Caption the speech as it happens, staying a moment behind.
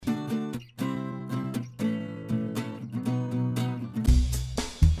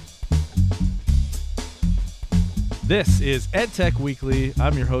This is EdTech Weekly.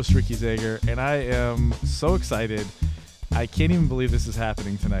 I'm your host, Ricky Zager, and I am so excited. I can't even believe this is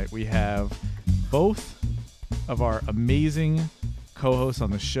happening tonight. We have both of our amazing co-hosts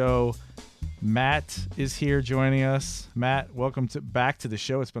on the show. Matt is here joining us. Matt, welcome back to the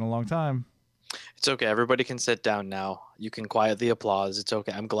show. It's been a long time. It's okay. Everybody can sit down now. You can quiet the applause. It's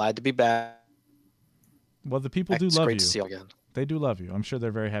okay. I'm glad to be back. Well, the people do love you. It's great to see you again. They do love you. I'm sure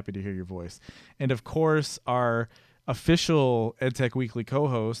they're very happy to hear your voice. And of course, our official EdTech Weekly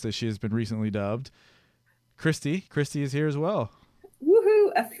co-host, as she has been recently dubbed, Christy. Christy is here as well. Woohoo!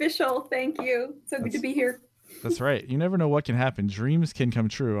 Official. Thank you. Good to be here. That's right. You never know what can happen. Dreams can come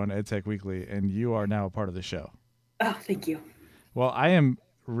true on EdTech Weekly, and you are now a part of the show. Oh, thank you. Well, I am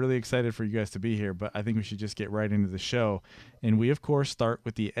really excited for you guys to be here, but I think we should just get right into the show. And we, of course, start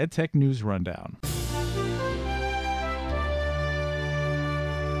with the EdTech News Rundown.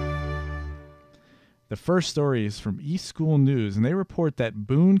 The first story is from eSchool News, and they report that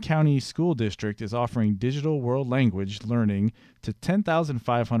Boone County School District is offering digital world language learning to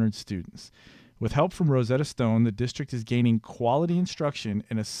 10,500 students. With help from Rosetta Stone, the district is gaining quality instruction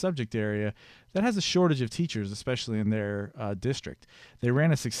in a subject area that has a shortage of teachers, especially in their district. They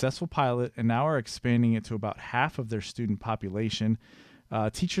ran a successful pilot and now are expanding it to about half of their student population.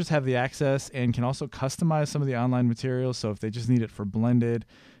 Teachers have the access and can also customize some of the online materials, so if they just need it for blended,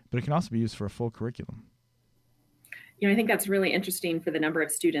 but it can also be used for a full curriculum. I think that's really interesting for the number of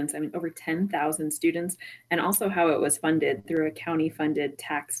students. Over 10,000 students, and also how it was funded through a county-funded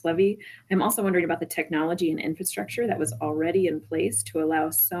tax levy. I'm also wondering about the technology and infrastructure that was already in place to allow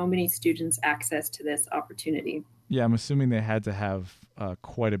so many students access to this opportunity. Yeah, I'm assuming they had to have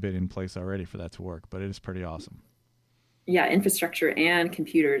quite a bit in place already for that to work, but it is pretty awesome. Yeah, infrastructure and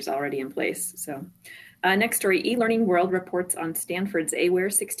computers already in place. So next story, eLearning World reports on Stanford's Aware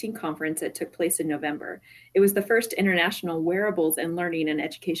 16 conference that took place in November. It was the first international wearables and learning and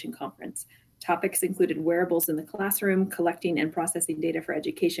education conference. Topics included wearables in the classroom, collecting and processing data for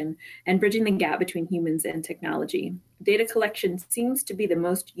education, and bridging the gap between humans and technology. Data collection seems to be the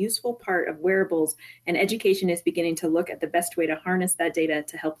most useful part of wearables, and education is beginning to look at the best way to harness that data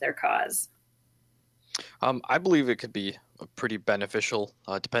to help their cause. I believe it could be pretty beneficial,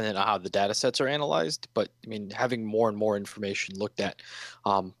 depending on how the data sets are analyzed. But having more and more information looked at.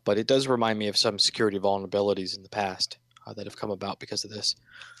 But it does remind me of some security vulnerabilities in the past that have come about because of this.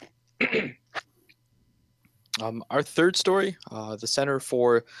 Our third story, the Center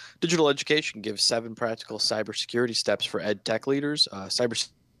for Digital Education gives 7 practical cybersecurity steps for ed tech leaders.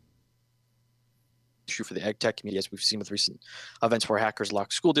 Cybersecurity issue for the ed tech community, as we've seen with recent events where hackers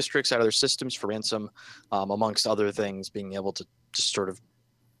lock school districts out of their systems for ransom, amongst other things, being able to just sort of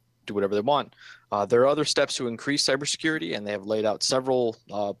do whatever they want. There are other steps to increase cybersecurity, and they have laid out several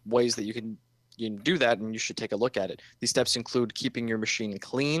ways that you can do that, and you should take a look at it. These steps include keeping your machine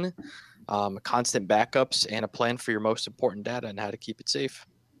clean, constant backups, and a plan for your most important data and how to keep it safe.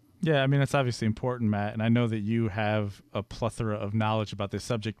 Yeah, that's obviously important, Matt, and I know that you have a plethora of knowledge about this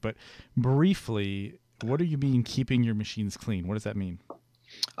subject, but briefly, what do you mean keeping your machines clean? What does that mean?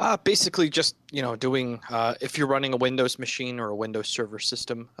 Basically just, doing, if you're running a Windows machine or a Windows server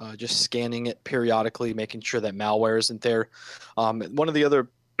system, just scanning it periodically, making sure that malware isn't there. One of the other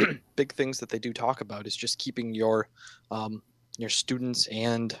big things that they do talk about is just keeping your students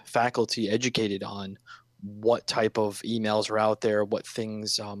and faculty educated on what type of emails are out there, what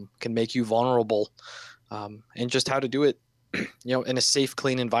things can make you vulnerable, and just how to do it, in a safe,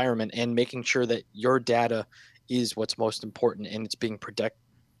 clean environment, and making sure that your data is what's most important and it's being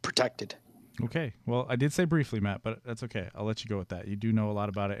protected. Okay. Well, I did say briefly, Matt, but that's okay. I'll let you go with that. You do know a lot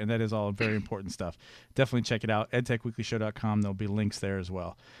about it, and that is all very important stuff. Definitely check it out, edtechweeklyshow.com. There'll be links there as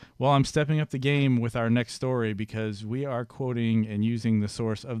well. Well, I'm stepping up the game with our next story because we are quoting and using the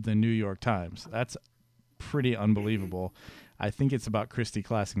source of the New York Times. That's pretty unbelievable. I think it's about Christy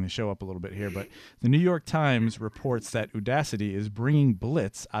classing the show up a little bit here, but the New York Times reports that Udacity is bringing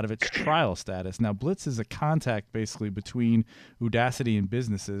Blitz out of its trial status. Now, Blitz is a contact basically between Udacity and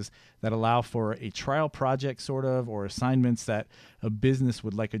businesses that allow for a trial project sort of, or assignments that a business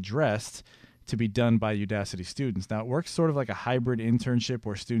would like addressed to be done by Udacity students. Now, it works sort of like a hybrid internship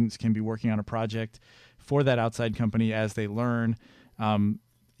where students can be working on a project for that outside company as they learn.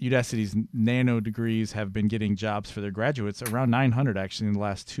 Udacity's nano degrees have been getting jobs for their graduates, around 900 actually in the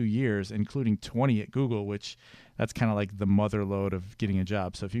last 2 years, including 20 at Google, which that's kind of like the mother lode of getting a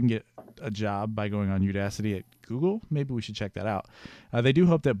job. So if you can get a job by going on Udacity at Google, maybe we should check that out. They do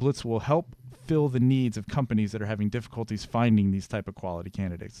hope that Blitz will help fill the needs of companies that are having difficulties finding these type of quality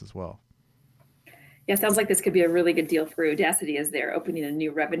candidates as well. Yeah, sounds like this could be a really good deal for Udacity as they're opening a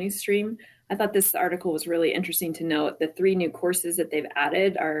new revenue stream. I thought this article was really interesting to note. The 3 new courses that they've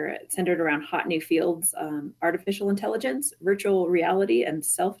added are centered around hot new fields: artificial intelligence, virtual reality, and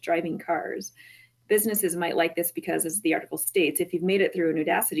self-driving cars. Businesses might like this because, as the article states, if you've made it through an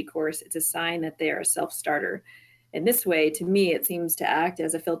Udacity course, it's a sign that they are a self-starter. In this way, to me, it seems to act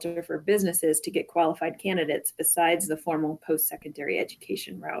as a filter for businesses to get qualified candidates besides the formal post-secondary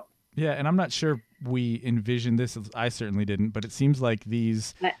education route. Yeah, and I'm not sure we envisioned this. I certainly didn't, but it seems like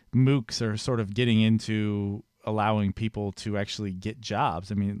these MOOCs are sort of getting into allowing people to actually get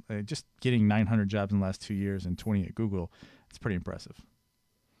jobs. I mean, just getting 900 jobs in the last 2 years and 20 at Google, it's pretty impressive.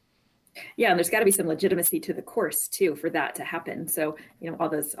 Yeah, and there's got to be some legitimacy to the course too for that to happen. So, all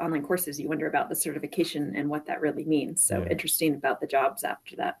those online courses, you wonder about the certification and what that really means. So interesting about the jobs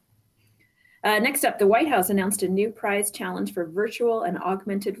after that. Next up, the White House announced a new prize challenge for virtual and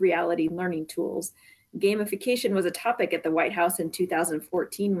augmented reality learning tools. Gamification was a topic at the White House in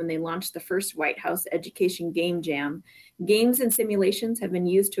 2014 when they launched the first White House Education Game Jam. Games and simulations have been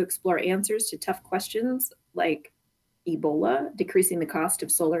used to explore answers to tough questions like Ebola, decreasing the cost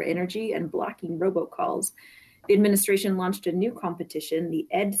of solar energy, and blocking robocalls. The administration launched a new competition, the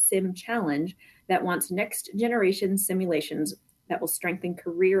EdSim Challenge, that wants next generation simulations that will strengthen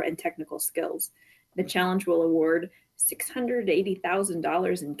career and technical skills. The challenge will award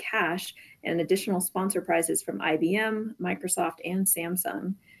 $680,000 in cash and additional sponsor prizes from IBM, Microsoft, and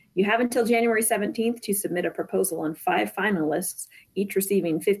Samsung. You have until January 17th to submit a proposal, and 5 finalists, each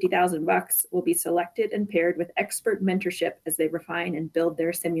receiving $50,000, will be selected and paired with expert mentorship as they refine and build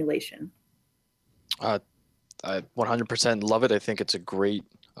their simulation. I 100% love it. I think it's a great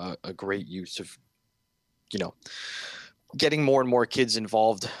use of, getting more and more kids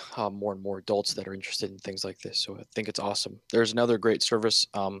involved, more and more adults that are interested in things like this. So I think it's awesome. There's another great service.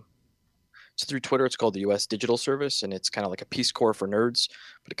 It's through Twitter. It's called the U.S. Digital Service, and it's kind of like a Peace Corps for nerds,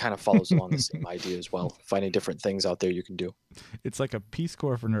 but it kind of follows along the same idea as well, finding different things out there you can do. It's like a Peace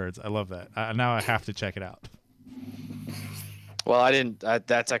Corps for nerds. I love that. Now I have to check it out. Well, I didn't.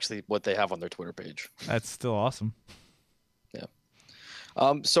 That's actually what they have on their Twitter page. That's still awesome. Yeah.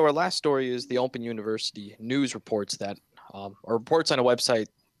 So our last story is the Open University News reports that, or reports on a website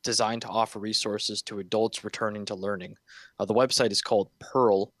designed to offer resources to adults returning to learning. The website is called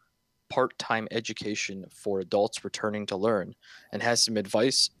Pearl, Part-Time Education for Adults Returning to Learn, and has some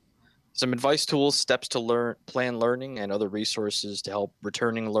advice tools, steps to plan learning, and other resources to help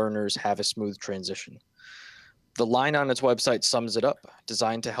returning learners have a smooth transition. The line on its website sums it up: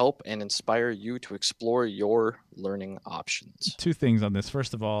 designed to help and inspire you to explore your learning options. 2 things on this.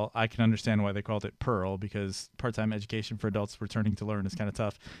 First of all, I can understand why they called it Pearl, because part-time education for adults returning to learn is kind of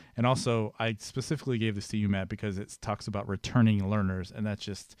tough. And also, I specifically gave this to you, Matt, because it talks about returning learners, and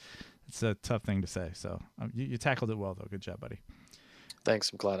it's a tough thing to say. So you tackled it well, though. Good job, buddy. Thanks.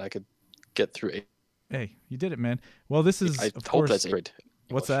 I'm glad I could get through it. Hey, you did it, man. Well, this is, I of hope course... that's great.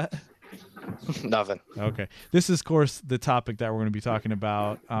 What's that? Nothing. Okay. This is, of course, the topic that we're going to be talking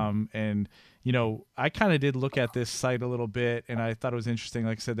about. And, I kind of did look at this site a little bit, and I thought it was interesting.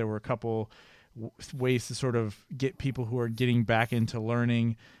 Like I said, there were a couple ways to sort of get people who are getting back into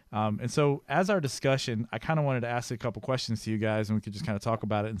learning. And so as our discussion, I kind of wanted to ask a couple questions to you guys, and we could just kind of talk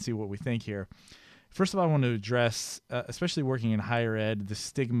about it and see what we think here. First of all, I want to address, especially working in higher ed, the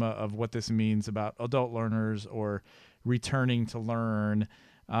stigma of what this means about adult learners or returning to learn.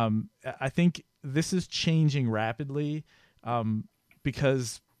 I think this is changing rapidly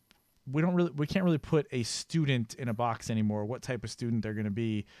because we can't really put a student in a box anymore, what type of student they're going to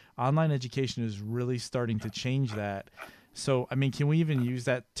be. Online education is really starting to change that. So, I mean, can we even use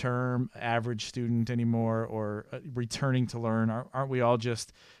that term average student anymore, or returning to learn? Aren't we all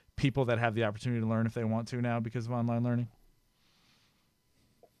just people that have the opportunity to learn if they want to now because of online learning?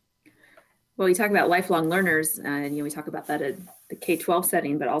 Well, you talk about lifelong learners, and we talk about that at the K-12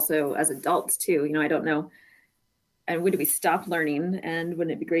 setting, but also as adults too. I don't know. And when do we stop learning? And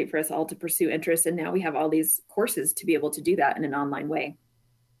wouldn't it be great for us all to pursue interests? And now we have all these courses to be able to do that in an online way.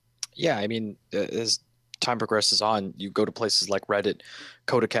 Yeah, I mean, as time progresses on, you go to places like Reddit,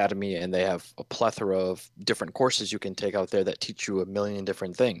 Code Academy, and they have a plethora of different courses you can take out there that teach you a million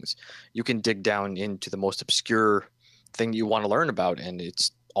different things. You can dig down into the most obscure thing you want to learn about, and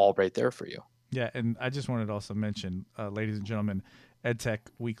it's all right there for you. Yeah, and I just wanted to also mention, ladies and gentlemen, EdTech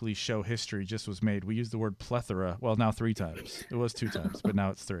Weekly show history just was made. We used the word plethora, well, now 3 times. It was 2 times, but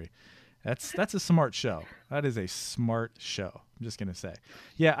now it's 3. That's a smart show. That is a smart show. I'm just going to say.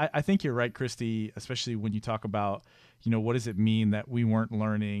 Yeah, I think you're right, Christy, especially when you talk about, what does it mean that we weren't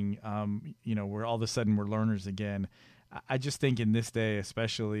learning, we're all of a sudden we're learners again. I just think in this day,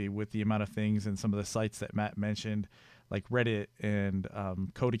 especially with the amount of things and some of the sites that Matt mentioned, like Reddit and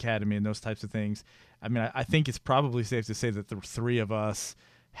Code Academy and those types of things, I mean, I think it's probably safe to say that the three of us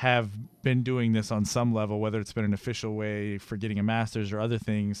have been doing this on some level, whether it's been an official way for getting a master's or other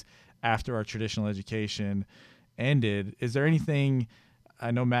things after our traditional education ended. Is there anything,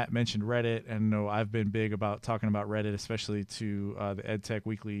 I know Matt mentioned Reddit, and I know I've been big about talking about Reddit, especially to the EdTech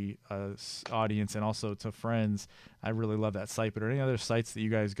Weekly audience and also to friends. I really love that site. But are there any other sites that you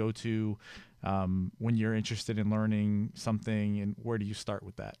guys go to when you're interested in learning something, and where do you start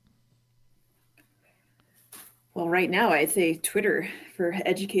with that? Well, right now, I'd say Twitter for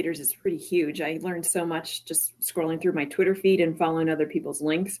educators is pretty huge. I learned so much just scrolling through my Twitter feed and following other people's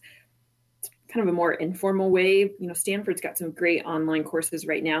links. It's kind of a more informal way. Stanford's got some great online courses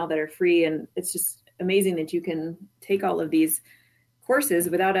right now that are free, and it's just amazing that you can take all of these courses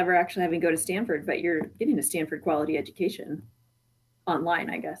without ever actually having to go to Stanford, but you're getting a Stanford quality education online,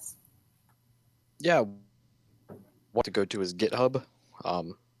 I guess. Yeah. What to go to is GitHub.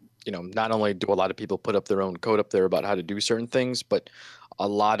 Not only do a lot of people put up their own code up there about how to do certain things, but a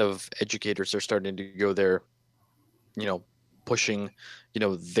lot of educators are starting to go there, pushing,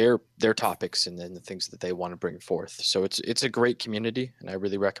 their topics and then the things that they want to bring forth. So it's a great community, and I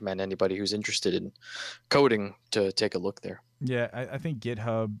really recommend anybody who's interested in coding to take a look there. Yeah, I think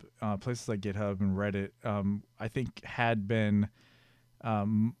GitHub, places like GitHub and Reddit, I think had been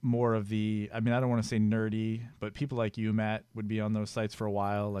more of the, I mean, I don't want to say nerdy, but people like you, Matt, would be on those sites for a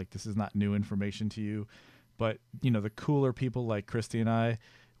while. Like, this is not new information to you, but the cooler people like Christy and I,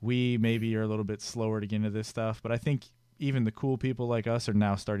 we maybe are a little bit slower to get into this stuff, but I think even the cool people like us are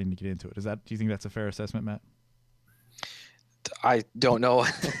now starting to get into it. Do you think that's a fair assessment, Matt? I don't know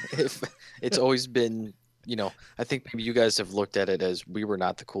if it's always been, I think maybe you guys have looked at it as we were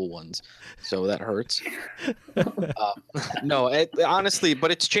not the cool ones, so that hurts. No, honestly, but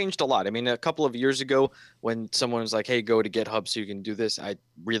it's changed a lot. I mean, a couple of years ago when someone was like, hey, go to GitHub so you can do this, I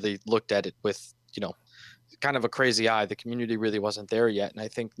really looked at it with, kind of a crazy eye. The community really wasn't there yet. And I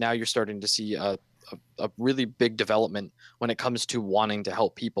think now you're starting to see a really big development when it comes to wanting to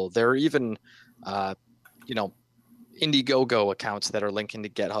help people. There are even, Indiegogo accounts that are linking to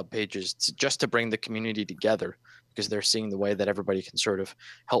GitHub pages just to bring the community together, because they're seeing the way that everybody can sort of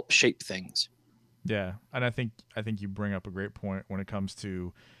help shape things. Yeah, and I think you bring up a great point when it comes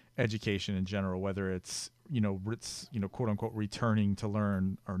to education in general, whether it's quote unquote returning to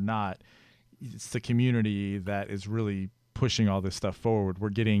learn or not. It's the community that is really pushing all this stuff forward. We're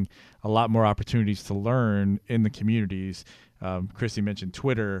getting a lot more opportunities to learn in the communities. Christy mentioned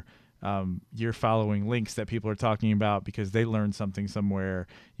Twitter. You're following links that people are talking about because they learned something somewhere.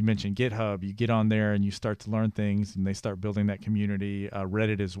 You mentioned GitHub. You get on there and you start to learn things, and they start building that community.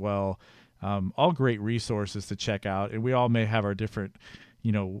 Reddit as well. All great resources to check out. And we all may have our different,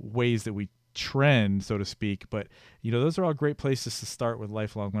 ways that we trend, so to speak. But, those are all great places to start with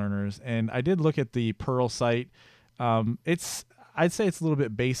lifelong learners. And I did look at the Pearl site. I'd say it's a little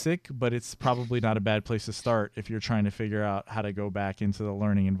bit basic, but it's probably not a bad place to start if you're trying to figure out how to go back into the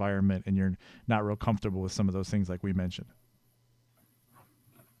learning environment and you're not real comfortable with some of those things like we mentioned.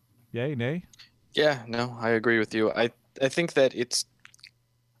 Yay, nay? Yeah, no, I agree with you. I think that it's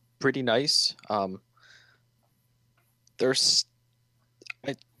pretty nice.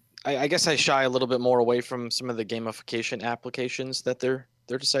 I guess I shy a little bit more away from some of the gamification applications that they're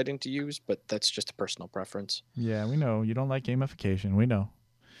deciding to use, but that's just a personal preference. Yeah, we know you don't like gamification. We know.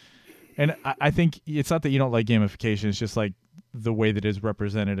 And I think it's not that you don't like gamification. It's just like the way that it's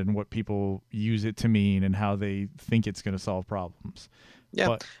represented and what people use it to mean and how they think it's going to solve problems. Yeah.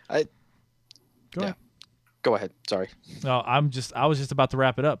 But, go ahead. Go ahead. Sorry. No, I was just about to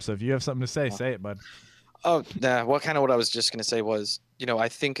wrap it up. So if you have something to say, say it, bud. Oh, nah. Well, kind of what I was just going to say was, I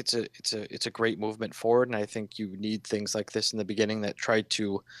think it's a great movement forward, and I think you need things like this in the beginning that try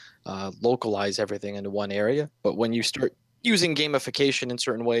to localize everything into one area. But when you start using gamification in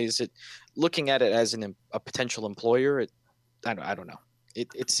certain ways, looking at it as a potential employer, I don't know.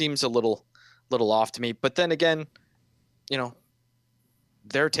 It seems a little off to me. But then again,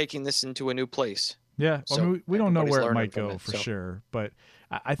 they're taking this into a new place. Yeah, well, so we don't know where it might go for sure, but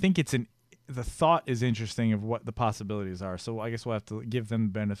I think the thought is interesting of what the possibilities are. So I guess we'll have to give them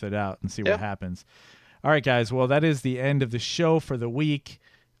the benefit out and see what happens. All right, guys. Well, that is the end of the show for the week.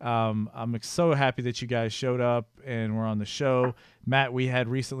 I'm so happy that you guys showed up and were on the show. Matt, we had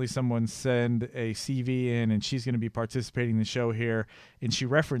recently someone send a CV in, and she's going to be participating in the show here, and she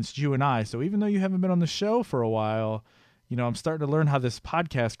referenced you and I. So even though you haven't been on the show for a while, I'm starting to learn how this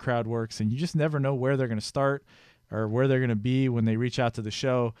podcast crowd works, and you just never know where they're going to start or where they're going to be when they reach out to the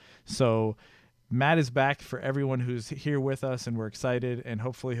show. So Matt is back for everyone who's here with us, and we're excited, and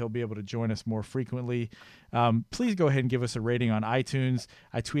hopefully he'll be able to join us more frequently. Please go ahead and give us a rating on iTunes.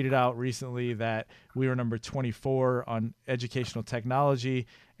 I tweeted out recently that we were number 24 on educational technology,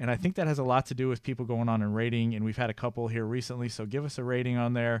 and I think that has a lot to do with people going on and rating, and we've had a couple here recently, so give us a rating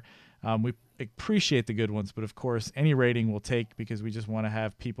on there. We appreciate the good ones, but of course, any rating we'll take because we just want to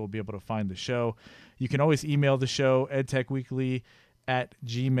have people be able to find the show. You can always email the show,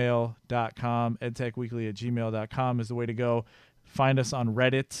 edtechweekly@gmail.com. edtechweekly@gmail.com is the way to go. Find us on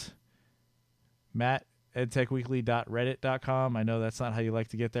Reddit. Matt, edtechweekly.reddit.com. I know that's not how you like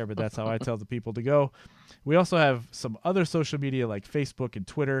to get there, but that's how I tell the people to go. We also have some other social media like Facebook and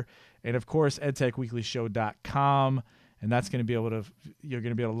Twitter, and of course, edtechweeklyshow.com. And that's going to be able to, you're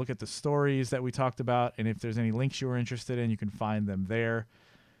going to be able to look at the stories that we talked about. And if there's any links you were interested in, you can find them there.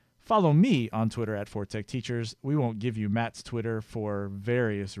 Follow me on Twitter @4TechTeachers. We won't give you Matt's Twitter for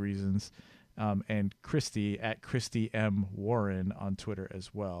various reasons. And Christy @Christy M. Warren on Twitter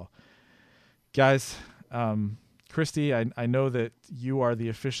as well. Guys, Christy, I know that you are the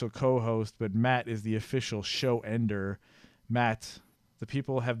official co-host, but Matt is the official show ender. Matt, the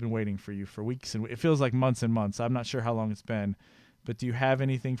people have been waiting for you for weeks, and it feels like months and months. I'm not sure how long it's been, but do you have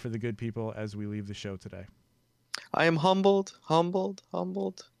anything for the good people as we leave the show today? I am humbled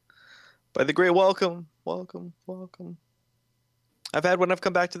by the great welcome. I've had when I've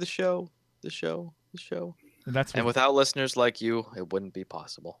come back to the show. And without listeners like you, it wouldn't be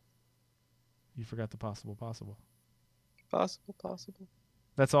possible. You forgot the possible. Possible.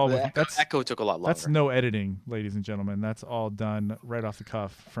 That's all. Echo took a lot longer. That's no editing, ladies and gentlemen. That's all done right off the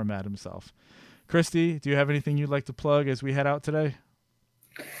cuff from Matt himself. Christy, do you have anything you'd like to plug as we head out today?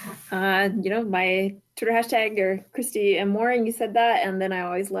 My Twitter hashtag or Christy M. Warren, you said that, and then I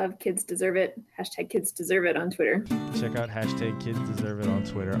always love Kids Deserve It. #Kids Deserve It on Twitter. Check out #Kids Deserve It on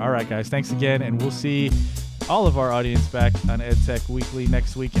Twitter. All right, guys, thanks again, and we'll see all of our audience back on EdTech Weekly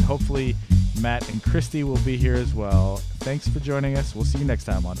next week, and hopefully Matt and Christy will be here as well. Thanks for joining us. We'll see you next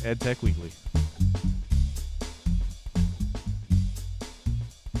time on EdTech Weekly.